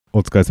お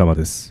疲れ様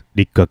です。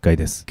陸学会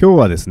です。今日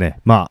はですね、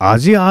ア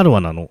ジアアロ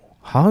ワナの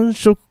繁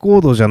殖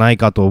行動じゃない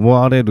かと思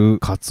われる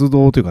活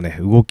動というかね、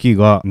動き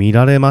が見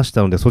られまし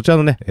たので、そちら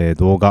のね、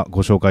動画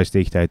ご紹介し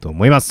ていきたいと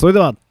思います。それで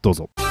はどう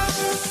ぞ。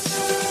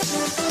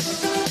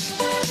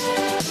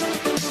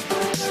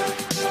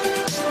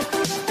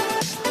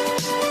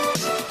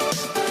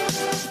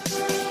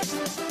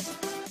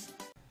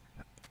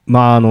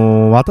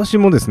私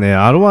もですね、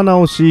アロワナ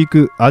を飼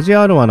育、アジ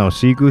アアロワナを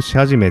飼育し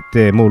始め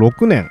て、もう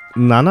6年、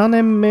7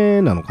年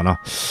目なのか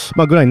な、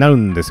ぐらいになる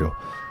んですよ。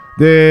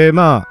で、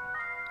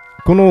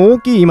この大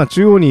きい今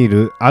中央にい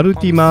るアル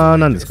ティマ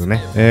なんですけど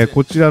ね、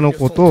こちらの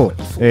子と、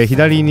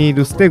左にい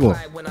るステゴ、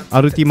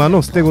アルティマ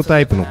のステゴタ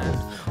イプの子。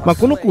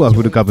この子は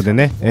フル株で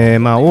ね、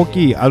大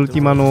きいアルテ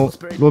ィマの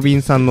ロビ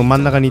ンさんの真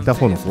ん中にいた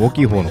方の子、大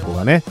きい方の子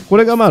がね、こ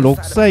れが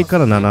6歳か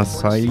ら7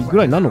歳ぐ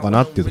らいなのか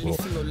なっていうところ。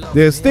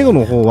で、ステゴ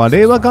の方は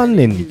令和元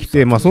年に来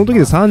て、その時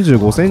で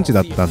35センチ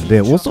だったんで、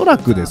おそら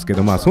くですけ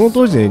ど、その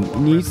当時で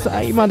2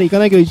歳までいか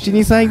ないけど、1、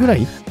2歳ぐら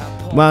いち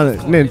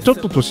ょっ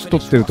と年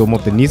取ってると思っ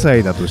て2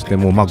歳だとして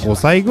も、5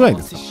歳ぐらい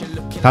です。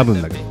多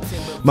分だけど。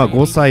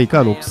5歳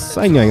か6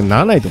歳にはな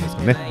らないと思うん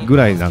ですよね。ぐ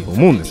らいだと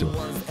思うんですよ。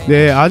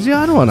で、アジ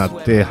アアロワナ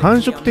って繁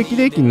殖適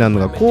齢期になる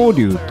のが紅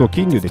龍と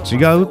金龍で違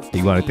うって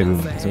言われてる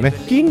んですよね。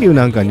金龍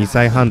なんか2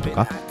歳半と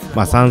か、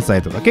3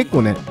歳とか結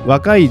構ね、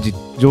若い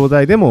状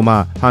態でも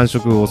繁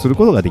殖をする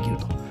ことができる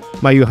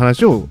と、いう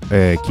話を、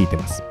聞いて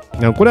ます。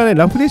これはね、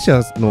ラフレシ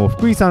アの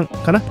福井さん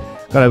かな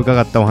から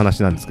伺ったお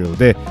話なんですけど、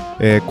で、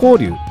紅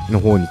龍の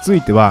方につ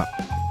いては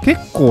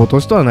結構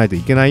年取らないと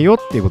いけないよっ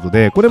ていうこと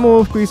で、これ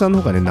も福井さんの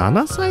方がね、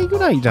7歳ぐ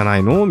らいじゃな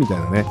いのみたい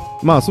なね。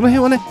その辺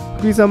はね、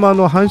福井さん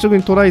も繁殖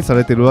にトライさ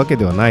れてるわけ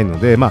ではないの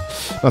で、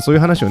そういう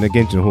話をね、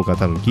現地の方から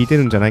多分聞いて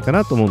るんじゃないか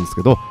なと思うんです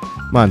けど、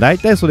大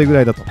体それぐ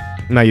らいだと、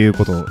いう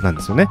ことなん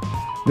ですよね。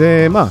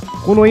で、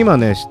この今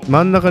ね、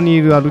真ん中に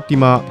いるアルティ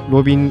マ、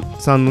ロビン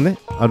さんのね、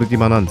アルティ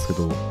マなんですけ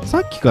ど、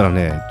さっきから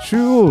ね、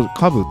中央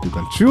下部っていう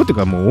か、中央っていう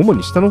かもう主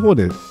に下の方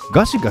で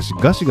ガシガシい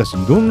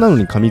ろんなの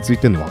に噛みつい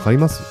てるの分かり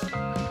ます？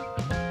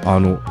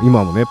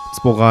今もね、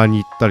スポ側に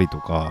行ったりと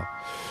か、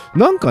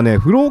なんかね、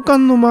フロー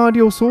管の周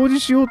りを掃除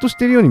しようとし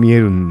てるように見え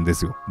るんで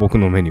すよ、僕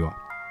の目には。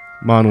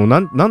な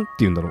んて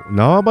言うんだろう、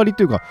縄張り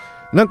というか、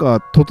なん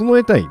か整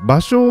えたい、場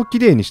所をき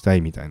れいにした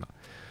いみたいな。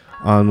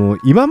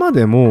今ま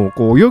でも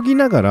こう泳ぎ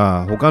なが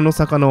ら他の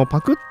魚をパ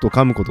クッと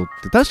噛むことっ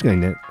て確か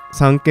にね、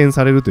散見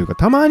されるというか、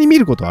たまに見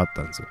ることはあっ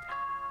たんですよ。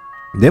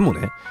でも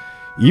ね、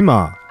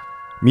今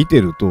見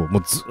てると、も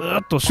う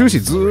終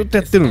始ずーっと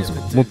やってるんです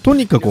よ。もうと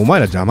にかくお前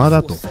ら邪魔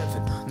だと。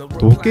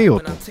どけよ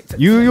と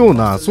いうよう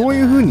な、そう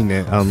いう風に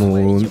ね、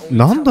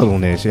なんだろう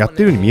ね、やっ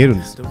てるように見えるん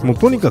ですよ。もう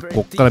とにかく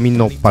こっからみん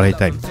な追っ払い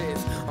たいみたいな。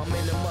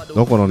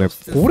だからね、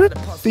これっ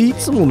てい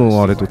つも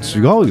のあれと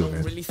違うよ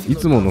ね。い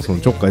つものその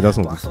ちょっかい出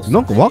すのとな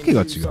んか訳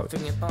が違う。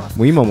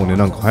もう今もね、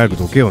なんか早く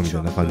どけよみた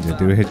いな感じで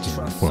デルヘッジに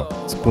ほら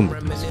突っ込んで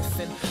きます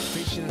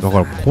よ。だか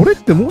らこれっ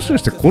てもしか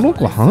してこの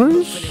子繁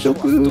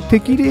殖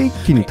適齢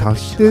期に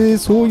達して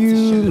そう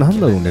いうなん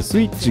だろうね、ス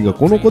イッチが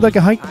この子だけ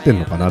入ってん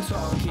のかなって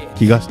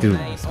気がしてるん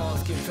です。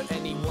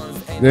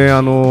で、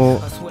も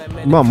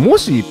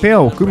しペ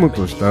アを組む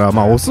とした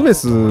ら、オスメ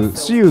ス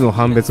雌雄の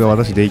判別が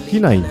私でき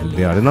ないん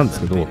であれなんです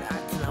けど、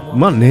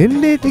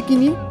年齢的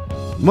に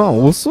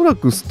おそら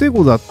くステ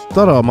ゴだっ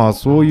たら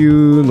そうい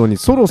うのに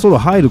そろそろ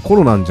入る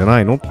頃なんじゃな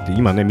いのって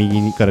今ね、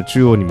右から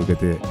中央に向け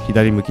て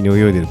左向きに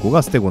泳いでる子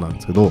がステゴなん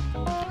ですけど、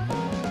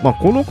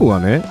この子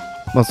がね、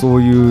そ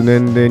ういう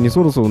年齢に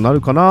そろそろな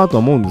るかなとは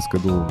思うんですけ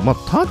ど、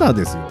ただ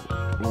ですよ、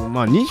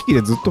2匹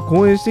でずっと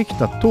公演してき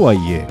たとはい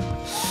え、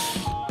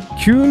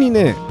急に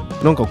ね、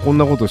なんかこん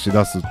なことし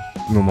だす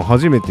のも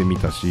初めて見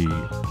たし、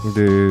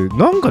で、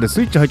なんかで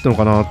スイッチ入ったの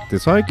かなって、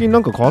最近な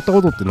んか変わった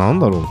ことってなん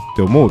だろうっ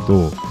て思う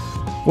と、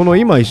この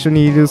今一緒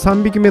にいる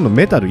3匹目の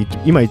メタル、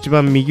今一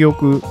番右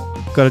奥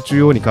から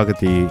中央にかけ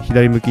て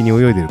左向きに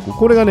泳いでる子、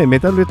これがね、メ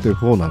タルレッドの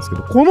方なんですけ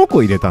ど、この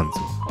子入れたんです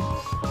よ。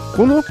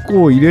この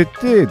子を入れ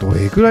て、ど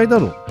れくらいだ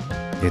ろう。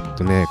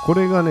こ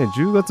れがね、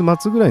10月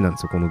末ぐらいなんで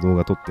すよ、この動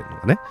画撮ってるの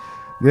がね。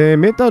で、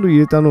メタル入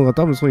れたのが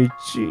多分その1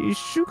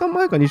週間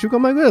前か2週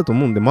間前ぐらいだと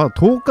思うんで、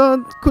10日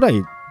くら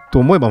いと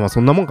思えば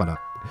そんなもんかな。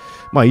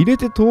入れ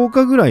て10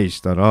日ぐらい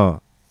したら、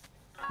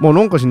な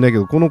んか知んないけ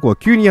ど、この子は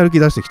急にやる気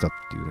出してきたっ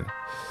ていうね。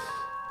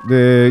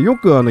で、よ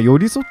く寄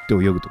り添って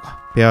泳ぐとか、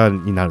ペア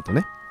になると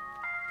ね、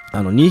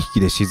2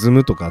匹で沈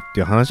むとかって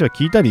いう話は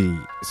聞いたり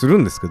する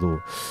んですけど、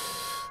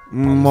こ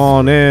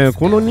の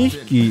2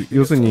匹、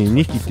要するに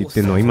2匹って言っ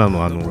てるのは今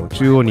の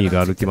中央にいる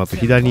アルティマと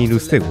左にいる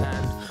ステゴ。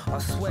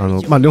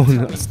両方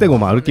ステゴ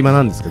もアルティマ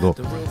なんですけど、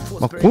こ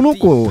の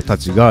子た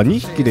ちが2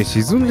匹で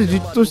沈んでじ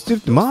っとしてるっ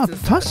て、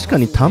確か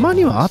にたま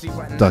にはあっ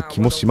た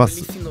気もしま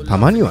す。た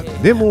まにはね。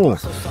でも、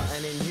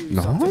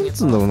なん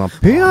つうんだろうな、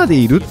ペアで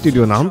いるっていう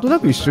よりはなんとな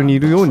く一緒にい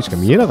るようにしか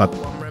見えなかっ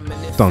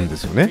たんで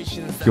すよね、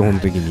基本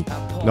的に。だ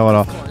か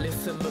ら、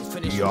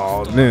いや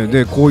ーね、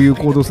で、こういう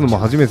行動するの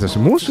も初めてだし、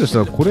もしかした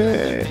らこ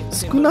れ、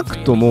少なく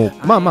とも、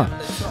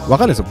わ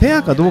かんないですよ。ペ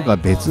アかどうかは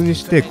別に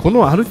して、こ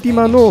のアルティ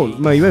マの、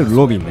いわゆる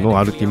ロビンの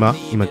アルティマ、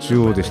今中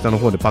央で下の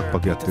方でパクパ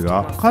クやってる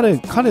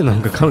彼な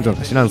んか彼女なん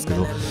か知らんすけ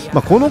ど、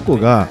この子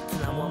が、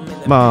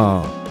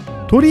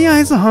とりあ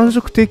えず繁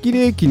殖適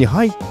齢期に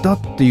入ったっ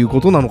ていうこ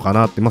となのか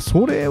なって、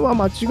それは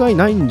間違い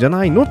ないんじゃ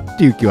ないのっ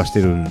ていう気はして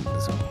るんです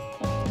よ。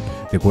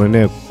で、これ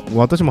ね、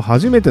私も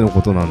初めての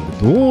ことなん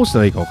で、どうした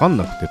らいいか分かん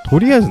なくて、と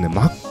りあえずね、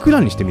真っ暗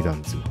にしてみた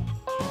んですよ。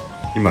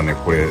今ね、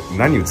これ、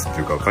何映って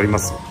るか分かりま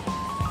す？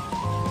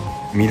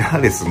ミラ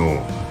ーレス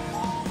の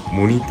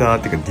モニターっ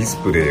ていうかディス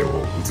プレイ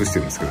を映して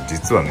るんですけど、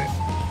実はね、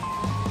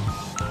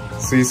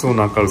水槽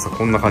の明るさ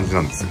こんな感じ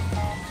なんですよ。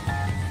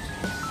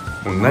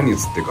もう何映っ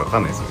てるか分か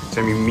んないですよね。ち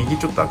なみに右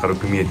ちょっと明る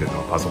く見えてるの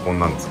はパソコン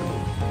なんですけど、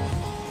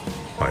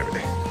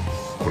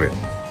これ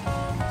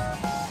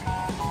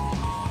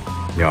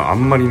いや、あ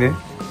んまりね、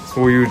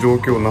そういう状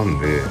況なん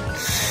で、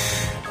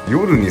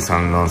夜に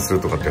産卵する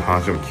とかっていう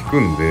話も聞く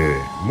んで、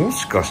も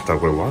しかしたら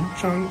これワン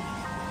チャン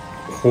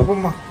ほぼ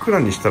真っ暗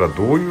にしたら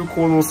どういう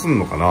行動をする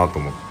のかなと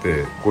思っ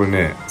て、これ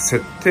ね、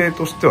設定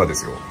としてはで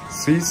すよ、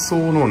水槽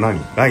のラ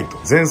イト、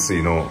全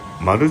水の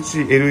マル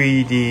チ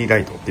LED ラ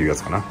イトっていうや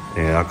つかな、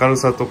明る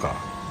さとか、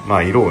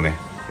色をね、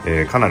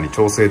かなり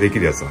調整でき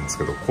るやつなんです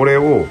けど、これ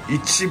を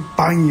一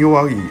番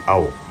弱い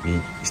青に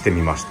して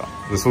みました。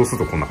で、そうす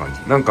るとこんな感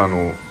じ。なんか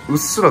うっ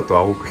すらと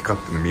青く光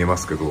ってるの見えま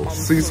すけど、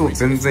水槽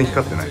全然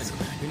光ってないですよ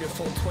ね。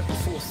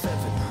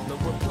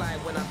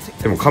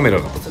でもカメラ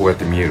だとこうやっ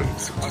て見えるんで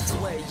すよ、実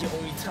は。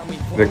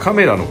で、カ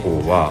メラの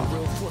方は、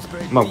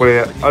こ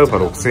れ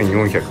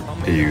α6400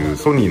 っていう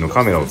ソニーの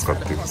カメラを使っ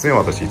てるんですね、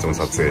私いつも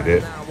撮影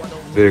で。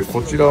で、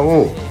こちら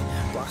を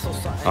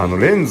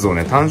レンズを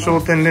ね、単焦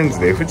点レンズ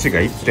で F 値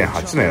が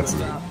 1.8 のやつ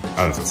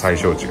あるんですよ、最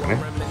小値がね。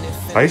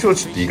最小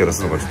値って言い方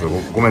するのかちょっ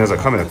とごめんなさい、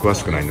カメラ詳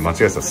しくないんで間違え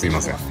てたらすい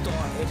ません。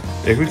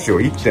F 値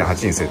を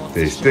 1.8 に設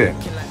定して、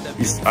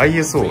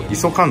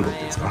ISO 感度って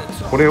いうんですか、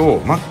これ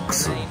をマック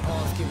ス、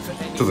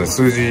ちょっとね、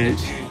数字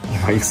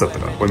今いくつだった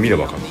かな、これ見れ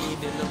ば分かるのか、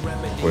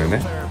これ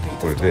ね、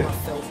これで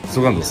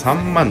ISO 感度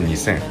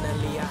32000、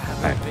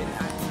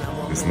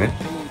ですね。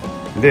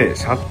で、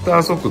シャッタ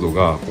ー速度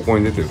がここ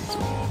に出てるんです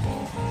よ。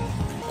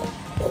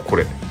こ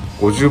れ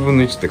50分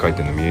の1って書いて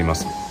るの見えま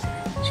す？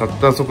シャッ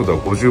ター速度は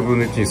50分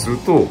の1にする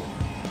と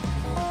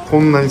こ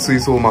んなに水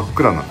槽真っ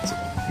暗なんですよ。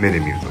目で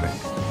見るとね、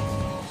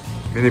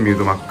目で見る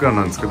と真っ暗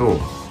なんですけど、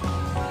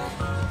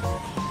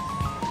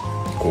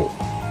こ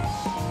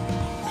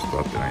うちょっと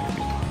合ってないの見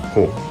ると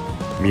こ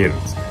う見える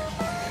んですね。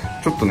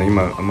ちょっとね、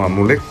今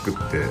もうレックっ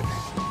て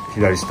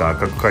左下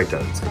赤く書いてあ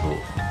るんですけど、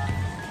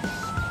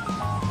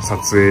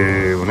撮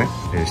影をね、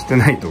して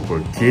ないとこ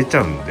れ消えち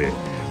ゃうんで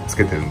つ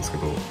けてるんですけ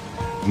ど、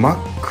真っ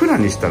暗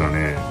にしたら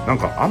ね、なん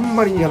かあん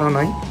まりやら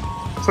ない。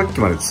さっき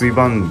までつい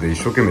ばんで一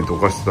生懸命ど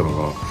かしてたの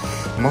が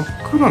真っ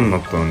暗にな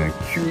ったらね、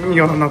急に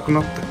やらなく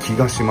なった気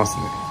がします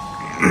ね。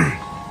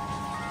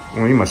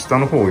もう今下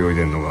の方を泳い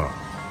でるのが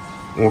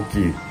大き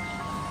い、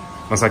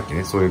さっき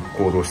ねそういう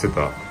行動して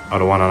たア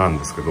ロワナなん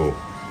ですけど、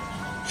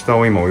下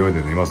を今泳いで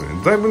るのいますね。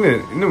だいぶね、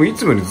でもい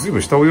つもよりずいぶ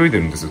ん下を泳いで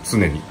るんですよ、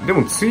常に。で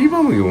もつい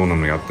ばむような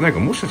のやってないか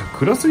ら、もしかしたら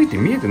暗すぎて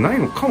見えてない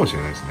のかもし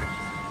れないですね。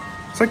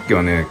さっき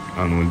はね、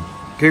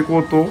蛍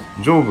光灯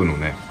上部の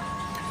ね、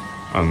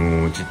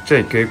ちっちゃ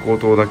い蛍光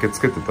灯だけ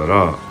つけてた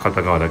ら、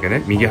片側だけ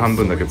ね、右半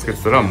分だけつけ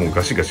てたら、もう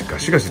ガシガシず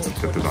っ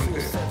とやってたんで、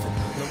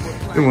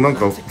でもなん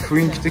か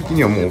雰囲気的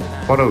にはもう追っ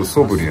払う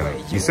素振りは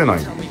見せない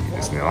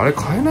ですね。あれ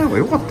変えない方が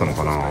良かったの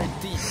かな。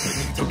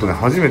ちょっとね、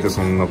初めて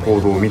そんな行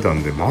動を見た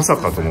んで、まさ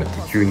かと思って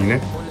急にね、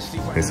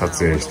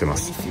撮影してま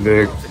す。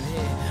で、ち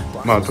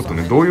ょっと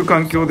ね、どういう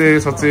環境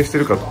で撮影して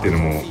るかっていうの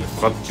も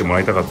分かっても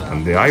らいたかった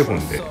んで、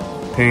 iPhone で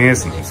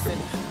 10S なんですけど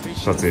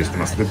撮影して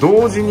ます。で、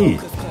同時に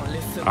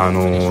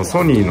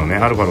ソニーのね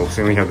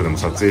α6400 でも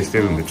撮影して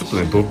るんで、ちょっと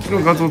ね、どっち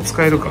の画像を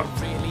使えるか、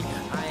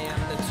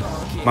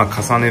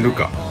重ねる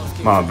か、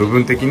部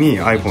分的に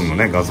iPhone の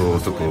ね画像を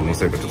ちょっと載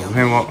せるか、ちょっとその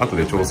辺は後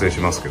で調整し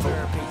ますけど、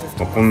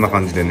こんな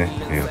感じでね、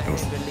やってま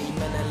す。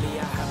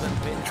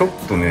ちょっ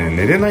とね、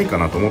寝れないか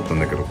なと思ったん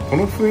だけど、こ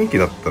の雰囲気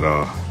だった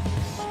ら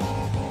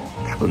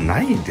多分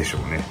ないでしょ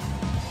うね。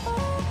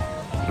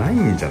ない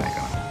んじゃない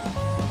かな。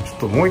ちょっ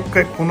ともう一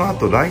回この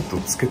後ライト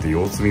つけて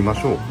様子見ま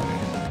しょう。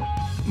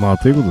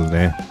ということで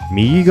ね、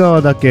右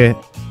側だけ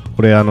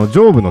これ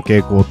上部の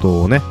蛍光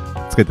灯をね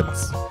つけてま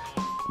す。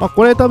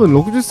これ多分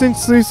60センチ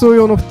水槽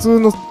用の普通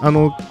の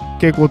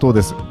蛍光灯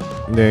です。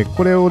で、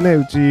これをね、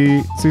う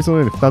ち水槽の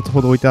上に2つ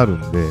ほど置いてある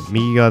んで、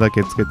右側だ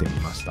けつけてみ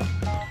ました。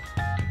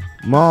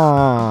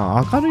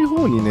明るい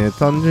方にね、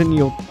単純に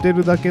寄って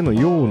るだけの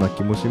ような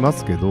気もしま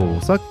すけど、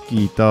さっ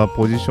きいた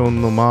ポジショ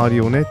ンの周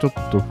りをね、ちょっ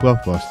とふわ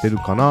ふわしてる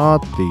かなー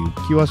っていう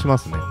気はしま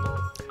すね。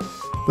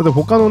だって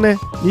他のね、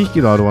2匹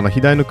のアロワナ、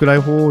左の暗い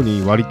方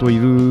に割とい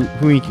る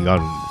雰囲気があ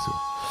るんで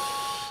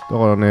すよ。だ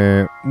から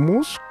ね、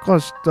もしか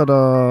した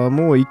ら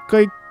もう一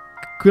回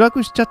暗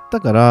くしちゃっ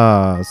たか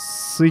ら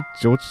スイッ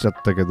チ落ちちゃっ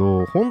たけ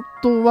ど、本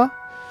当は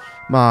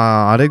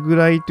あれぐ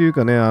らいという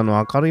かね、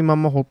明るいま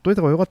んまほっとい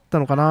た方が良かった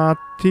のかなっ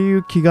てい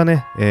う気が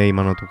ね、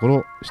今のとこ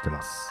ろして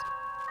ます。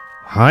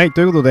はい、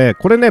ということで、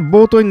これね、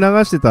冒頭に流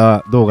して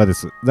た動画で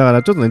す。だか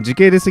らちょっとね、時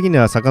系列的に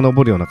は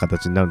遡るような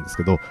形になるんです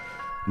けど、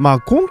まあ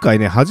今回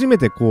ね、初め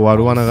てこうア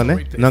ロワナが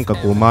ね、なんか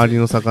こう周り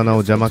の魚を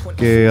邪魔っ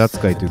気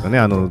扱いというかね、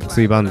つ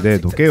いばんで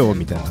どけよう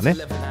みたいなね、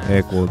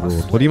行動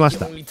を取りまし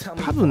た。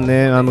多分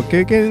ね、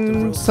経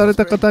験され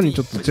た方に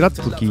ちょっとちらっ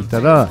と聞いた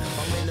ら、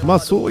まあ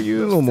そうい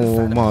うの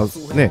もま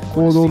あね、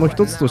行動の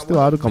一つとして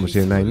はあるかもし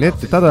れないねっ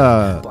て、た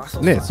だ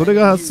ね、それ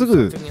がす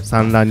ぐ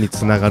産卵に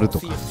つながると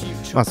か、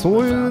まあ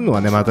そういうの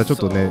はね、またちょっ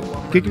とね、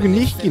結局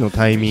2匹の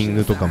タイミン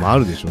グとかもあ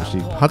るでしょうし、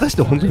果たし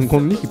て本当にこ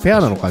の2匹ペア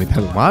なのかみたい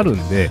なのもある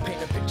んで、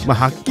まあ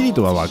はっきり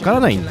とは分から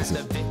ないんですよ。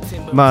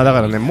まあだ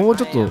からね、もう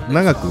ちょっと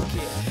長く、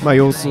まあ、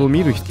様子を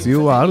見る必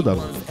要はあるだ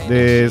ろう。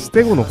で、捨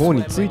て子の方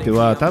について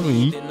は多分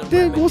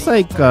1.5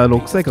歳か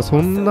6歳か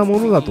そんなも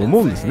のだと思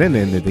うんですね、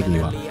年齢的に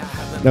は。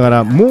だか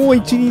らもう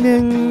1、2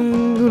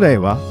年ぐらい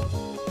は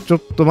ちょっ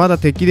とまだ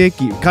適齢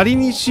期、仮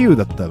に雌雄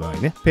だった場合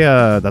ね、ペ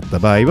アだった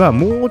場合は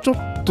もうちょ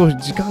っと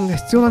時間が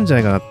必要なんじゃ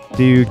ないかなっ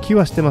ていう気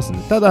はしてます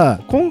ね。ただ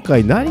今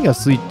回何が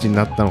スイッチに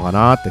なったのか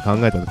なって考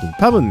えた時に、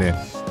多分ね、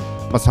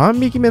まあ、3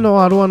匹目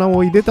のアロワナ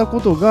を入れた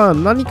ことが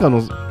何か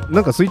の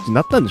なんかスイッチに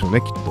なったんでしょう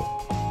ね、きっと。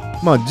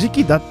まあ時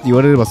期だって言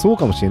われればそう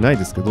かもしれない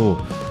ですけど、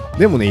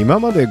でもね、今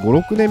まで5、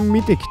6年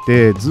見てき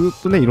て、ず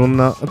っとね、いろん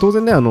な、当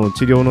然ね、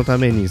治療のた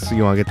めに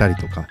水温を上げたり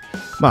とか、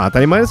まあ当た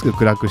り前ですけど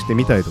暗くして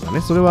みたりとか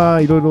ね、それ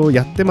はいろいろ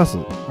やってます。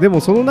でも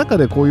その中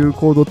でこういう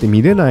行動って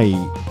見れな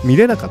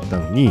かった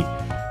のに、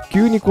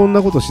急にこん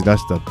なことしだ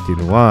したってい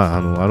うのは、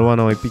アロワ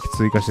ナを1匹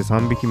追加して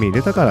3匹目入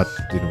れたからっ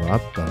ていうのがあ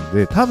ったん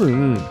で、多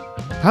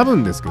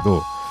分ですけ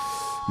ど、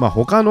まあ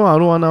他のア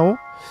ロワナを、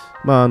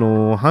まあ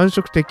繁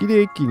殖適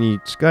齢期に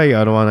近い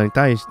アロワナに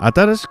対して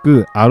新し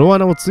くアロワ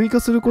ナを追加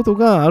すること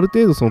がある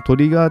程度そのト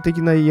リガー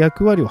的な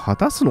役割を果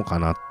たすのか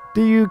なっ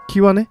ていう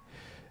気はね、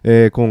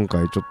今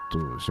回ちょっ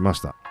としまし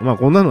た。まあ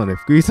こんなのはね、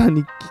福井さん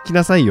に聞き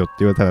なさいよって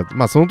言われたら、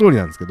まあその通り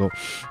なんですけど、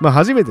まあ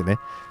初めてね、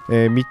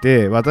見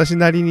て、私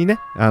なりにね、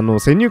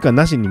先入観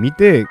なしに見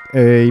て、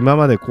今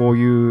までこう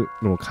いう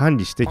のを管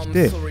理してき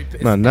て、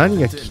まあ何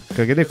がきっ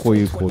かけでこう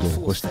いう行動を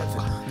起こしたと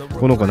か、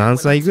この子何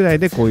歳ぐらい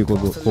でこういう行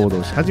動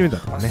をし始めた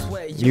とかね、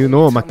いう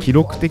のをまあ記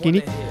録的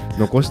に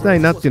残した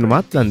いなっていうのもあ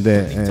ったん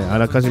で、あ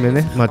らかじめ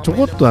ね、まあちょ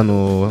こっと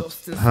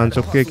繁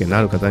殖経験の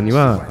ある方に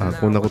は、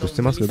こんなことし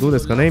てますけどどうで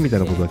すかねみたい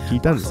なことは聞い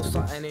たんですけど、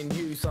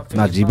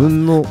まあ自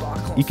分の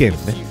意見を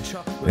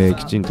ね、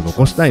きちんと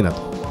残したいな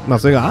と。まあ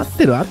それが合っ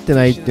てる合って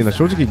ないっていうのは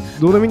正直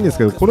どうでもいいんです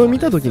けど、これを見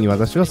た時に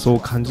私はそう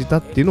感じた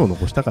っていうのを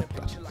残したかっ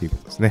たっていうこ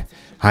とですね。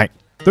はい。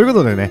というこ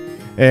とでね、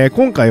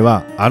今回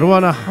はアロワ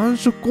ナ繁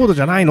殖行動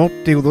じゃないのっ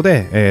ていうこと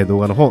で、動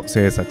画の方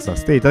制作さ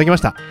せていただきま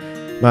した。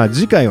まあ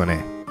次回は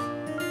ね、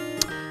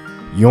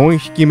4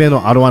匹目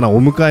のアロワナ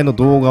お迎えの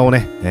動画を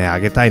ね、上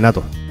げたいな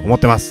と思っ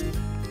てます。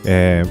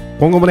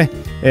今後もね、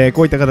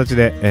こういった形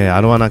で、ア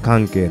ロワナ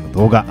関係の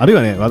動画、あるい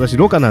はね、私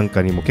ロカなん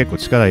かにも結構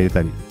力入れ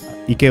たり、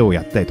池を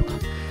やったりとか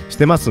し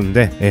てますん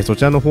で、そ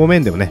ちらの方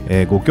面でも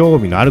ね、ご興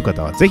味のある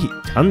方はぜひチ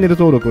ャンネル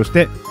登録をし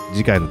て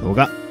次回の動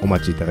画お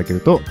待ちいただける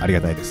とあり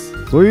がたいです。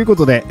というこ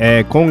と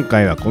で、今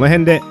回はこの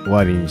辺で終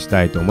わりにし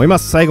たいと思いま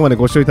す。最後まで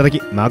ご視聴いただ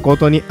き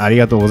誠にあり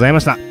がとうございま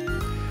した。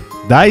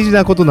大事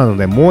なことなの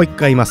でもう一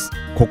回言います。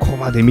ここ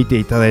まで見て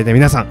いただいた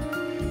皆さん、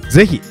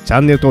ぜひチ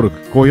ャンネル登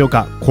録、高評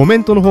価、コメ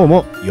ントの方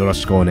もよろ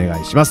しくお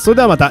願いします。それ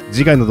ではまた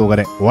次回の動画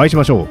でお会いし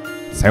ましょ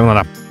う。さような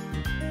ら。